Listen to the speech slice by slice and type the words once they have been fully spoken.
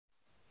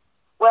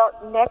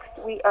Next,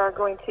 we are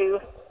going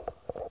to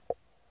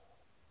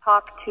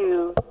talk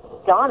to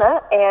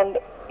Donna, and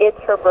it's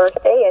her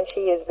birthday, and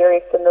she is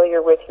very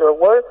familiar with your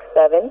work,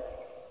 Sevan.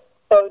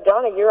 So,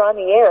 Donna, you're on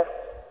the air.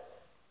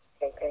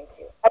 Okay, thank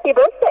you. Happy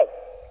birthday.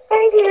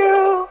 Thank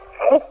you.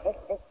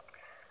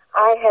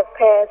 I have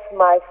passed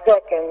my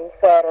second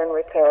Saturn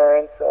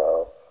return,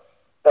 so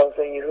those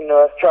of you who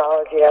know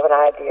astrology have an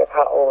idea of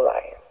how old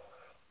I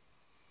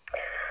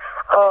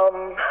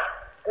am.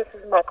 This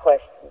is my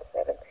question,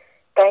 Sevan.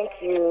 Thank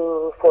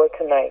you for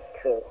tonight,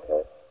 too.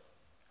 It's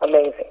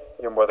amazing.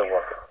 You're more than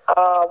welcome.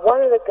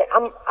 One of the things,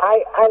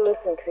 I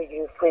listen to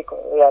you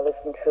frequently. I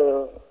listen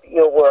to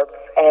your works,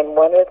 and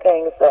one of the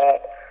things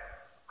that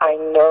I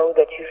know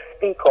that you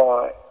speak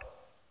on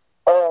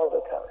all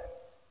the time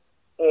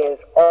is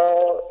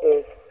all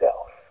is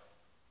self.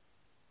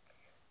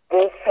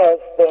 This has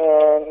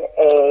been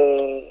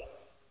a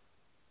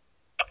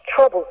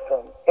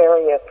troublesome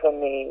area for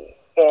me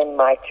in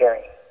my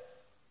journey.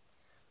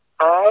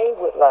 I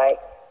would like,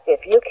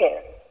 if you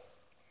can,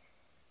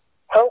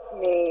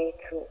 help me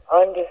to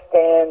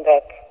understand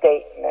that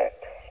statement,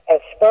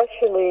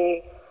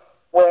 especially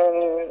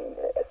when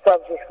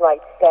subjects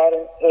like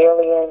Saturn,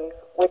 aliens,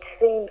 which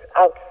seems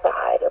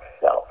outside of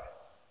self,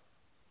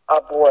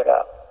 are brought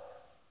up.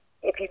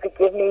 If you could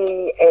give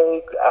me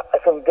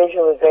some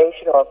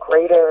visualization or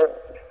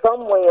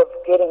some way of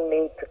getting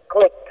me to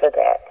click to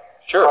that,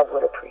 sure. I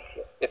would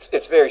appreciate it.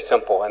 It's very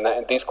simple,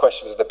 and these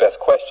questions are the best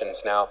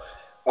questions. Now,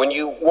 when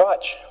you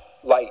watch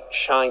light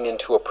shine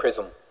into a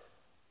prism,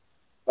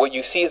 what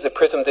you see is the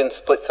prism then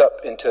splits up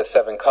into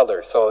 7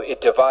 colors, so it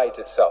divides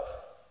itself.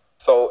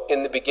 So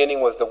in the beginning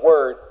was the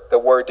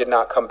word did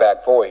not come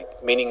back void,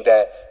 meaning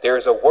that there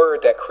is a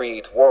word that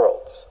creates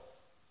worlds.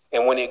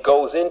 And when it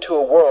goes into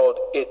a world,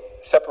 it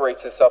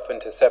separates itself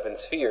into 7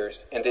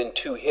 spheres, and then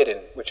 2 hidden,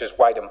 which is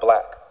white and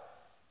black.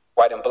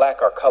 White and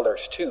black are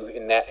colors too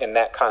in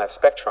that kind of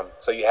spectrum,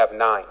 so you have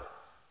 9.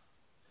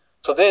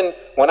 So then,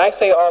 when I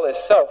say all is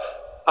self,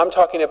 I'm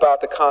talking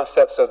about the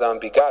concepts of the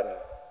unbegotten,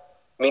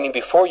 meaning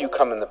before you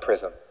come in the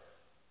prism.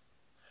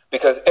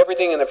 Because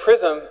everything in the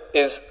prism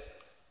is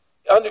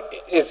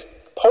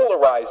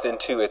polarized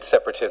into its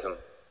separatism.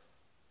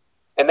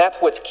 And that's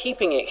what's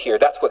keeping it here.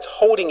 That's what's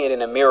holding it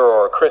in a mirror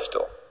or a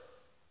crystal.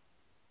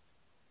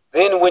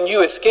 Then when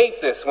you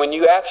escape this, when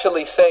you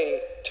actually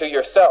say to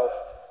yourself,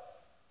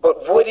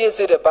 but what is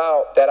it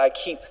about that I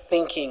keep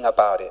thinking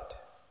about it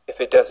if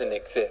it doesn't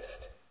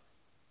exist?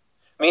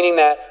 Meaning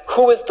that,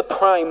 who is the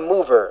prime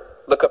mover?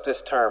 Look up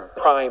this term,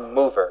 prime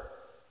mover.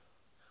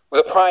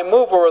 The prime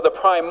mover or the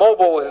prime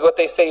mobile is what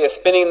they say is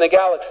spinning the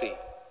galaxy.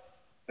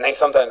 And they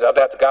sometimes, oh,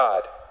 that's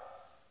God.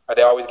 Or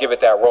they always give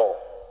it that role.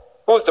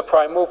 Who's the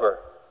prime mover?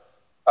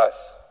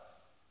 Us.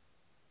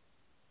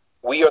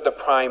 We are the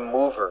prime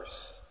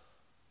movers.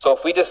 So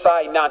if we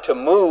decide not to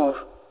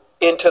move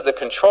into the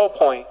control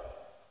point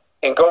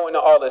and go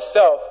into all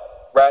itself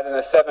rather than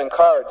the 7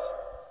 cards,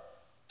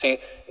 see,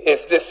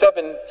 if this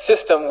 7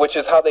 system, which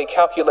is how they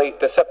calculate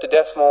the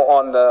septidecimal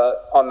on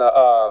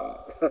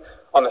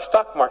the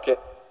stock market,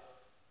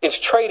 is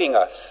trading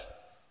us.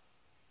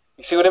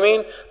 You see what I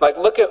mean? Like,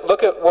 look at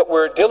what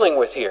we're dealing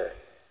with here.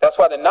 That's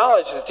why the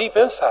knowledge is deep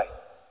insight.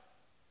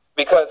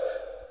 Because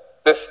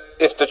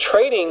if the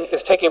trading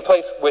is taking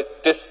place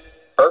with this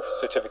birth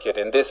certificate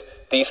and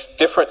these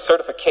different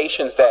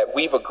certifications that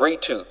we've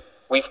agreed to,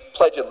 we've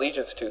pledged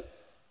allegiance to,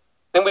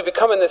 then we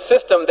become in this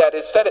system that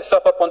has set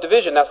itself up on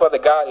division. That's why the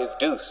God is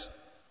deuce.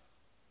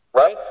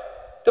 Right?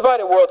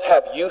 Divided worlds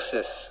have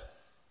uses.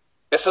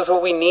 This is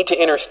what we need to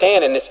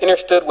understand, and it's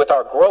understood with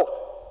our growth.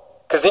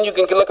 Because then you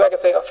can look back and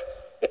say, oh,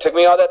 it took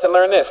me all that to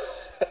learn this.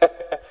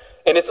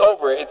 And it's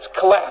over. It's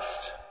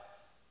collapsed.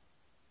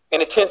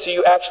 And it tends to,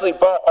 you actually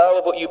brought all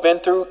of what you've been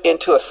through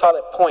into a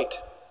solid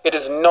point. It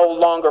is no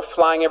longer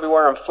flying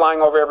everywhere and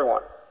flying over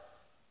everyone.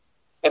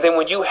 And then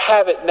when you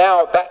have it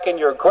now back in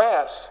your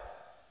grasp,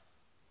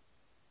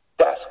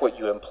 that's what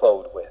you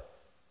implode with.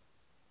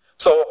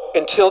 So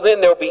until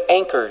then, there'll be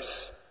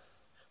anchors,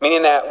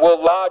 meaning that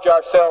we'll lodge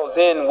ourselves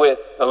in with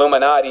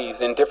Illuminatis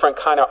and different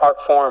kind of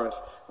art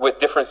forms with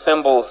different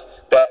symbols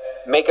that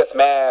make us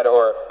mad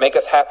or make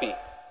us happy.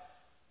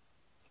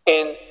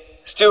 And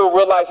still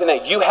realizing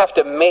that you have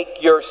to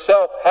make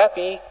yourself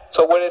happy.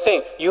 So what is it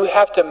saying? You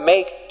have to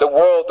make the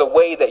world the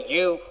way that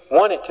you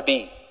want it to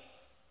be.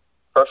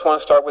 First one,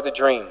 start with a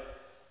dream.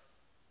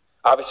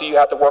 Obviously, you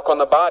have to work on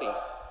the body.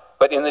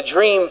 But in the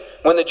dream,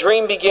 when the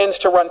dream begins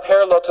to run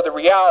parallel to the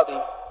reality,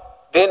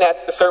 then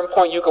at a certain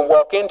point you can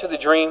walk into the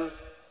dream,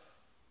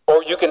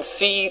 or you can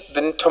see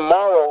the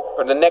tomorrow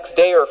or the next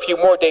day or a few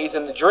more days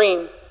in the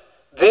dream.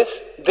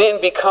 This then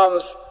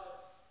becomes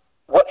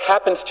what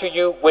happens to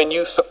you when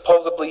you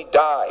supposedly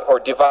die or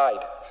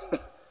divide.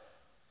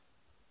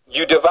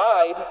 You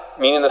divide,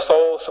 meaning the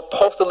soul is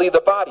supposed to leave the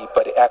body,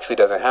 but it actually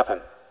doesn't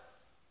happen.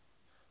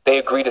 They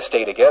agree to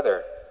stay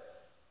together.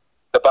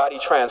 The body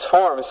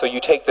transforms, so you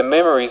take the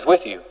memories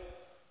with you.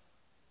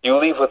 You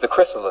leave with the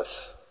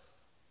chrysalis.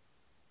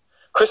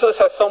 Chrysalis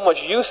has so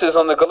much uses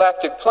on the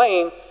galactic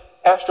plane,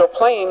 astral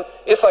plane,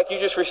 it's like you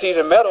just received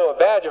a medal, a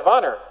badge of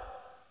honor.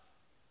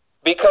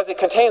 because it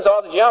contains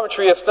all the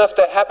geometry of stuff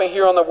that happened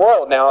here on the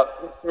world. Now,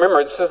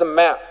 remember, this is a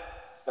map,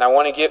 and I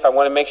want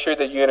to make sure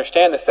that you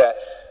understand this, that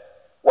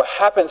what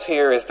happens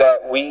here is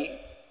that we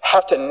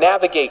have to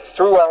navigate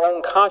through our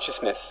own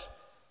consciousness,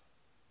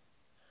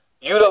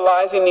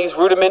 utilizing these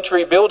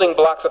rudimentary building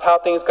blocks of how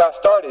things got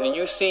started. And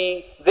you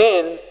see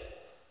then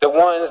the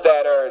ones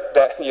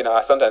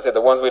I sometimes say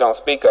the ones we don't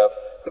speak of,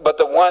 but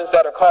the ones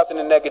that are causing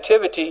the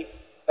negativity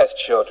as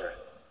children.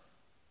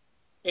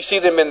 You see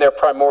them in their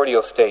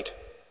primordial state.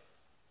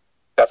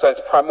 That's why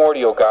it's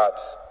primordial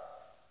gods.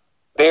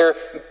 They're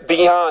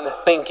beyond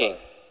thinking.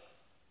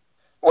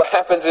 What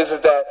happens is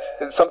that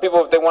some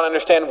people, if they want to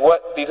understand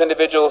what these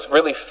individuals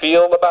really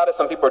feel about it,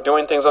 some people are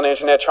doing things on the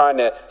internet trying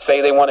to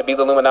say they want to be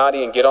the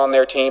Illuminati and get on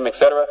their team,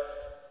 etc.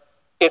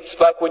 It's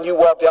like when you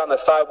walk down the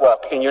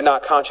sidewalk and you're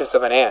not conscious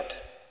of an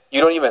ant. You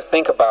don't even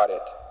think about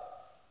it.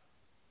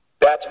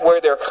 That's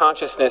where their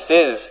consciousness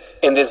is,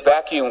 in this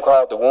vacuum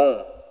called the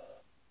womb.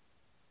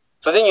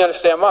 So then you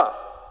understand Mom.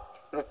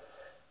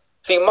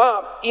 See,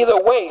 Mom, either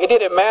way, it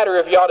didn't matter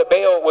if Yada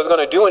Baal was going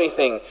to do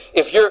anything.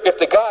 If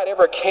the God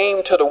ever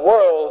came to the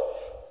world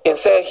and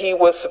said he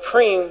was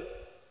supreme,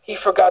 he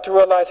forgot to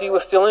realize he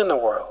was still in the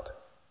world.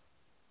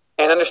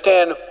 And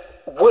understand,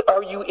 what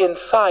are you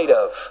inside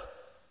of?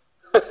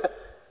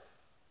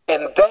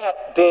 And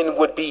that then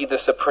would be the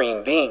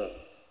supreme being.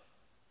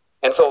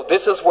 And so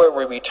this is where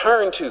we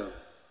return to.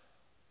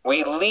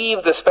 We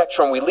leave the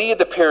spectrum, we leave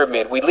the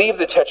pyramid, we leave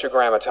the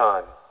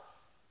tetragrammaton,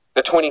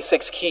 the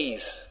 26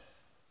 keys.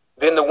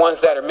 Then the ones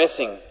that are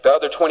missing, the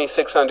other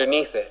 26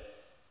 underneath it.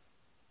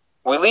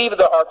 We leave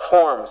the arc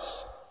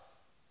forms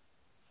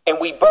and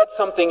we bud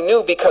something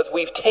new because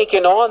we've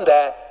taken on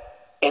that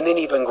and then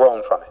even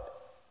grown from it.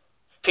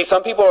 See,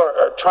 some people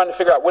are trying to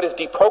figure out what is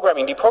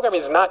deprogramming. Deprogramming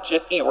is not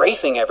just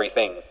erasing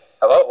everything.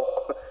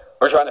 Hello?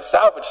 We're trying to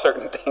salvage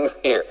certain things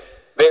here.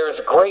 There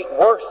is great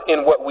worth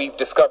in what we've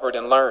discovered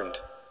and learned.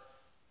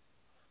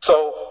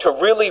 So to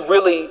really,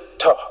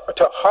 to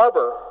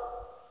harbor,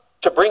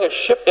 to bring a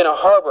ship in a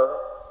harbor,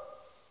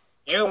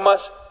 you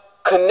must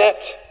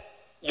connect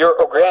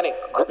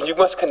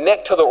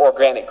to the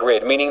organic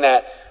grid, meaning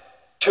that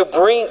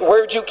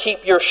where'd you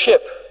keep your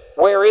ship?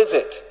 Where is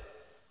it?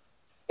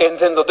 And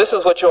then so this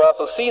is what you'll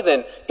also see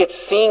then. It's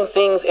seeing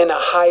things in a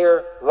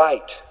higher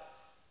light,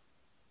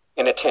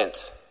 in a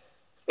tense.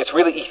 It's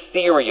really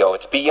ethereal.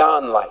 It's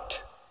beyond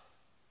light.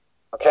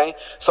 Okay?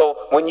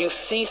 So when you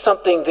see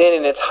something then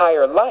in its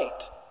higher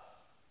light,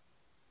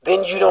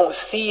 then you don't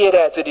see it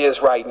as it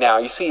is right now.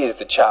 You see it as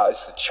the child.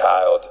 It's the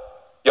child.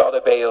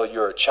 Yada Baal,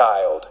 you're a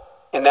child.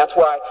 And that's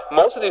why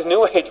most of these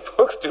New Age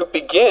books do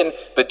begin,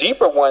 the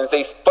deeper ones,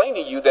 they explain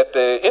to you that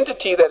the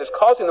entity that is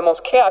causing the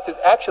most chaos is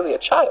actually a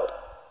child.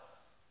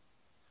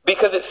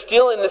 Because it's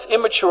still in this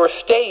immature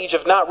stage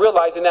of not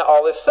realizing that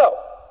all is self.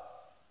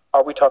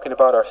 Are we talking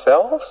about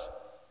ourselves?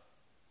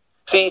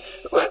 See,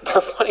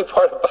 the funny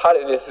part about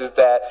it is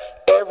that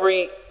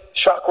every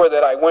chakra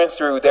that I went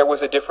through, there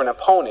was a different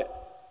opponent.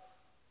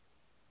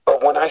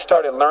 But when I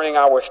started learning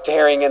I was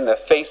staring in the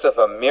face of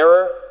a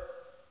mirror,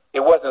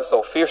 it wasn't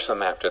so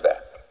fearsome after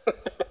that.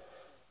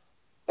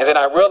 And then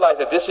I realized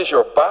that this is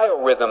your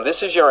biorhythm.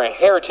 This is your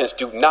inheritance.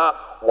 Do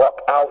not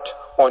walk out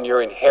on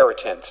your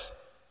inheritance.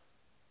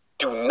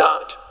 Do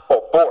not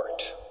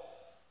abort.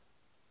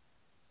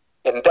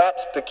 And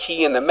that's the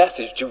key in the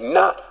message. Do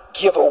not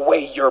give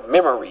away your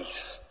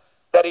memories.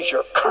 That is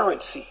your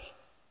currency.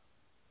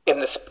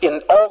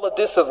 In all of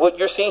this of what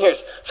you're seeing here,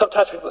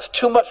 sometimes it's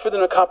too much for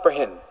them to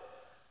comprehend.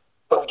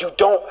 But you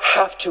don't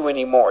have to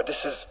anymore.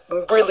 This is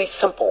really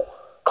simple.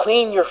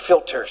 Clean your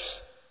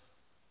filters.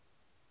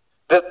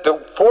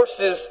 The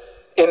forces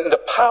and the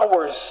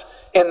powers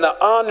and the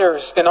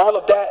honors and all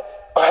of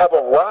that have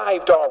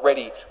arrived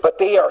already, but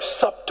they are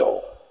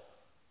subtle.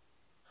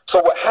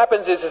 So what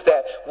happens is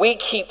that we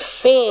keep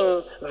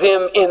seeing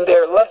them in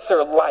their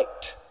lesser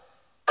light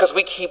because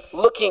we keep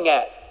looking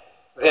at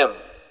them.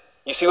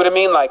 You see what I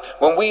mean? Like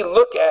when we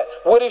look at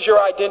what is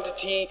your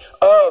identity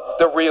of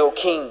the real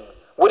king?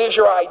 What is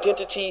your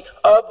identity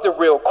of the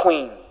real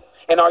queen?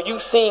 And are you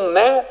seeing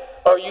that?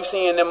 Or are you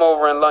seeing them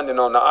over in London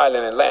on the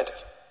island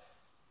Atlantis,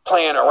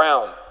 playing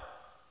around,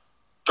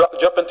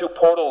 jumping through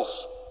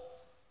portals,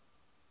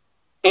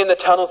 in the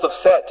tunnels of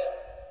Set?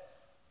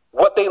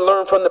 What they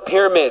learned from the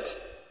pyramids.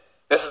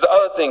 This is the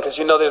other thing, because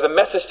there's a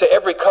message to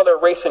every color,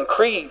 race, and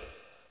creed.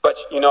 But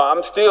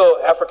I'm still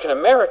African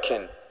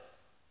American.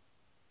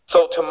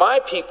 So to my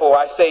people,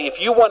 I say,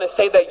 if you want to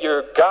say that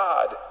you're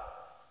God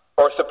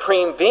or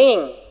supreme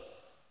being,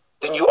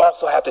 then you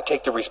also have to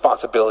take the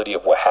responsibility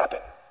of what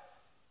happened.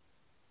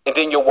 And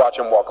then you'll watch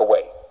them walk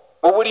away.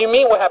 Well, what do you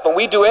mean what happened?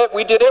 We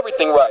did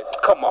everything right.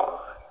 Come on.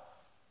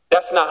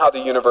 That's not how the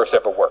universe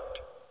ever worked.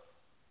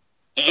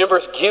 The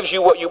universe gives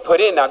you what you put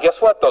in. Now, guess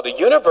what, though? The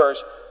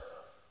universe,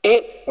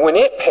 when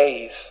it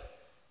pays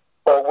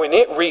or when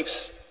it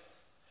reaps,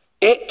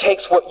 it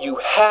takes what you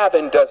have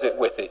and does it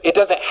with it. It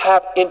doesn't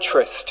have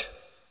interest.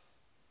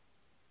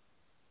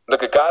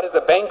 Look, God is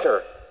a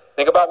banker.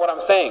 Think about what I'm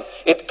saying.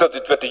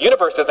 But the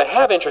universe doesn't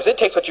have interest. It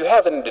takes what you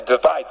have and it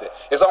divides it.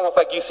 It's almost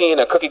like you seeing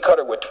a cookie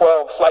cutter with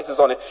 12 slices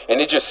on it,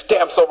 and it just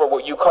stamps over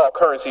what you call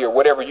currency or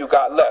whatever you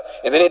got left.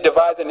 And then it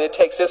divides it, and it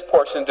takes its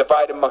portion,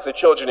 divides it amongst the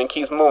children, and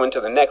keeps moving to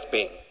the next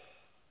being.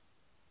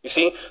 You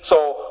see?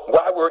 So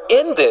while we're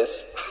in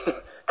this,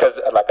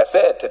 because like I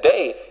said,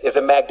 today is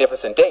a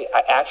magnificent day.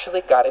 I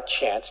actually got a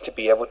chance to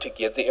be able to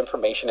give the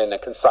information in a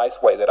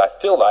concise way that I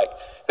feel like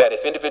that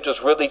if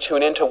individuals really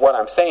tune into what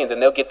I'm saying,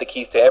 then they'll get the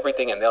keys to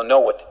everything and they'll know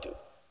what to do.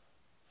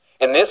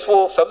 And this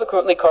will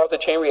subsequently cause a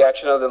chain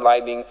reaction of the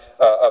lightning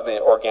of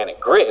the organic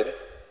grid,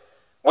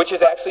 which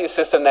is actually a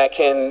system that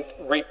can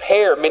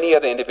repair many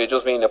other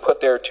individuals, meaning to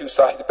put their two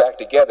sides back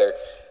together,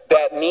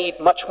 that need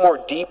much more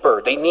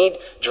deeper. They need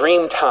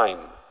dream time,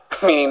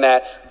 meaning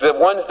that the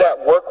ones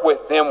that work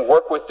with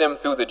them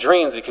through the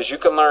dreams, because you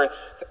can learn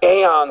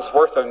aeons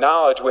worth of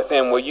knowledge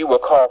within what you will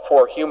call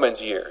 4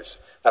 humans' years.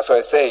 That's why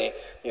I say,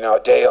 you know, a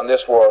day on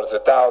this world is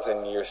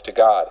 1,000 years to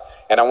God.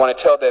 And I want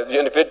to tell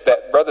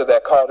that brother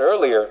that called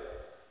earlier,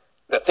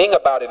 the thing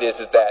about it is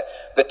that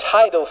the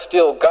title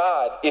still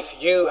God,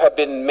 if you have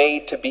been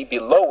made to be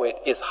below it,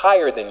 is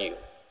higher than you.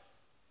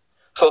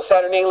 So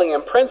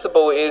Saturnalian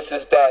principle is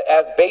that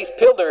as base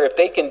pillar, if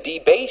they can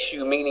debase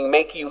you, meaning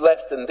make you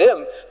less than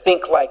them,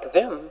 think like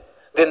them,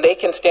 then they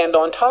can stand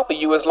on top of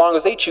you as long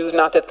as they choose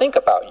not to think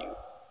about you.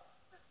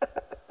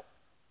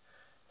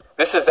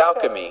 This is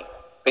alchemy.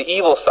 The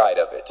evil side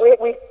of it.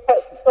 We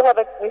still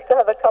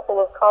have a couple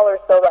of callers,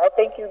 so I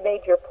think you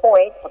made your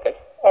point. Okay.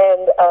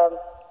 And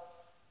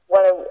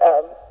want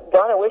to,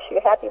 Donna, wish you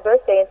a happy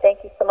birthday, and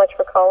thank you so much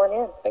for calling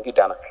in. Thank you,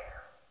 Donna.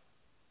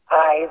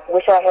 I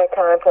wish I had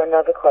time for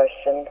another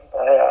question,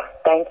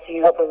 but thank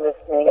you for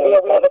listening. Yeah,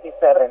 we have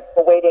 87.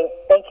 We're waiting.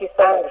 Thank you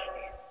so much.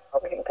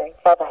 Okay, thanks.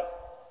 Bye-bye.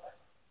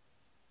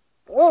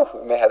 Woo,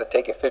 we may have to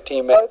take it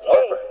 15 minutes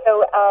over.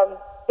 So,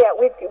 yeah,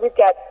 we've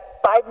got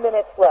 5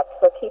 minutes left,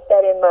 so keep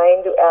that in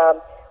mind.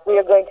 We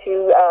are going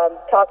to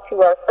talk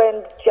to our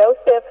friend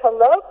Joseph.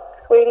 Hello,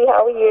 sweetie,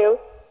 how are you?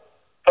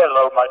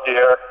 Hello, my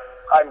dear.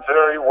 I'm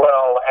very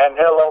well. And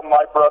hello,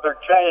 my brother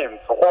James.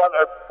 What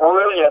a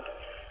brilliant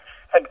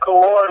and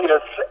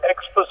glorious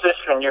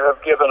exposition you have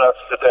given us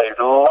today.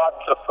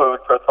 Lots of food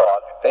for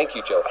thought. Thank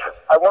you, Joseph.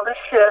 I want to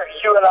share,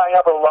 you and I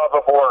have a love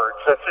of words.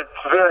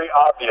 It's very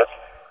obvious.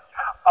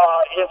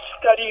 In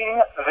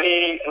studying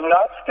the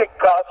Gnostic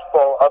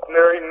Gospel of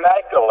Mary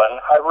Magdalene,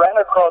 I ran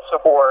across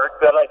a word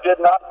that I did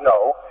not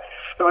know.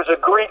 It was a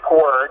Greek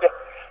word,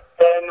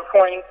 and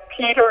when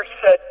Peter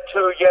said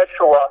to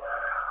Yeshua,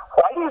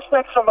 "Why do you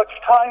spend so much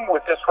time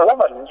with this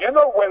woman? You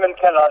know women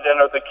cannot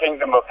enter the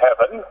kingdom of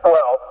heaven."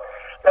 Well,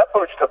 that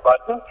pushed a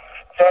button.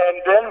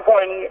 And then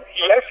when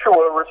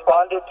Yeshua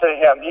responded to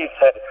him, he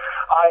said,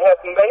 "I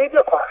have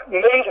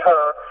made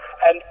her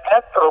an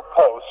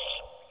anthropos."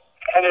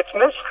 And it's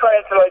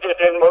mistranslated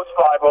in most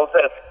Bibles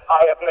as,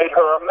 "I have made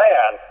her a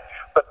man."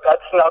 But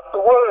that's not the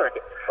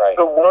word. Right.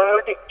 The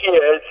word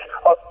is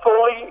a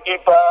fully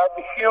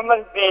evolved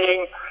human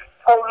being,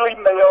 totally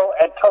male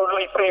and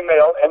totally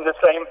female in the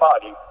same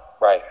body.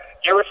 Right.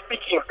 You're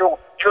speaking to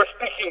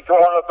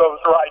one of those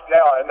right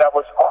now, and that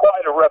was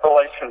quite a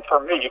revelation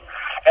for me.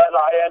 And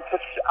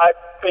I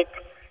think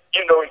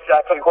you know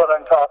exactly what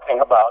I'm talking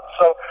about.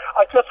 So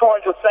I just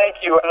wanted to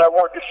thank you, and I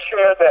wanted to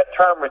share that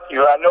term with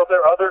you. I know there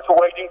are others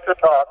waiting to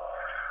talk,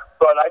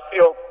 but I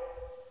feel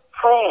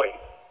truly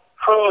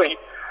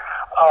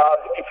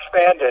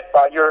expanded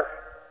by your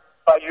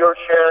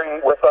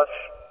sharing with us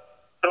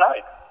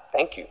tonight.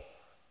 Thank you.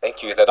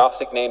 Thank you. The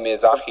Gnostic name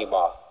is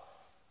Achimoth,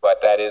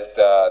 but that is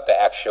the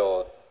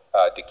actual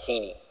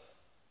Dakini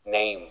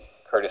name,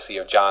 courtesy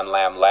of John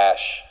Lamb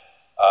Lash,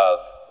 of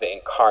the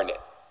incarnate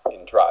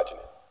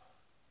androgynous.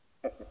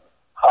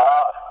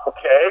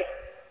 Okay.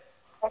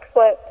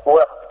 Excellent.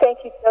 Well,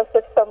 thank you,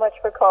 Joseph, so much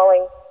for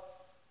calling.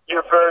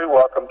 you're very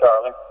welcome,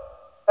 darling.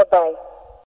 Bye-bye.